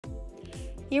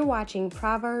You're watching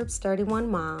Proverbs 31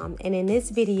 Mom, and in this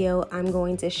video, I'm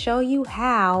going to show you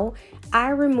how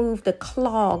I remove the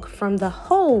clog from the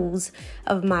hose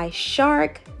of my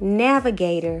Shark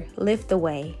Navigator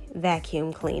lift-away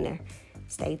vacuum cleaner.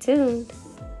 Stay tuned.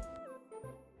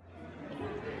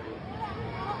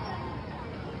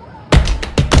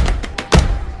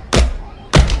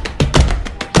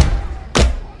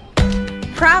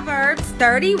 Proverbs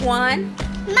 31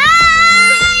 Mom!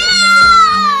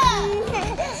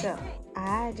 So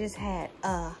I just had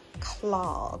a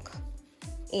clog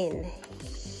in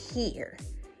here,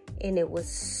 and it was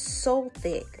so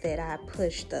thick that I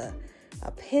pushed a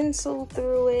pencil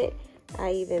through it.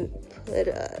 I even put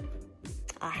a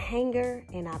hanger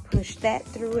and I pushed that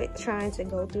through it, trying to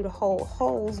go through the whole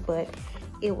holes, but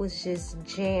it was just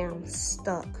jam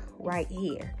stuck right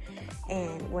here.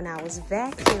 And when I was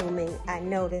vacuuming, I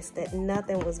noticed that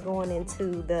nothing was going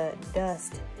into the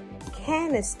dust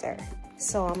canister.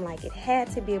 So I'm like, it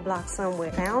had to be a block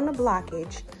somewhere. Found the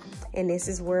blockage, and this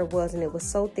is where it was, and it was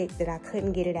so thick that I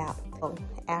couldn't get it out. So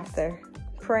after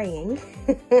praying,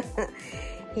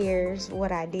 here's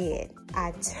what I did.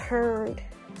 I turned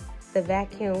the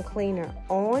vacuum cleaner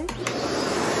on, and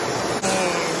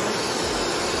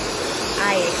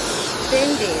I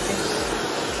extended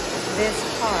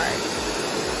this part.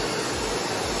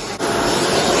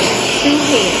 Two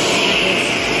hands, just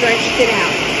stretched it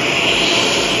out,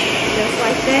 just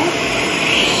like that.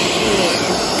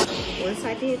 And once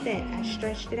I did that, I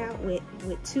stretched it out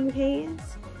with two hands.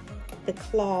 The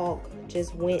clog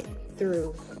just went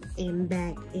through and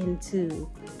back into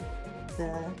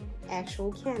the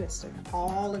actual canister.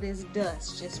 All of this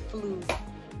dust just flew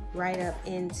right up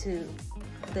into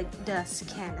the dust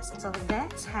canister. So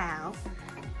that's how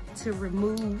to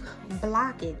remove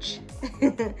blockage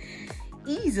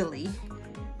easily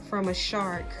from a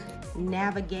Shark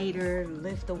Navigator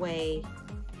lift-away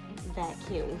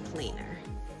vacuum cleaner.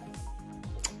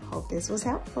 Hope this was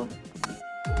helpful.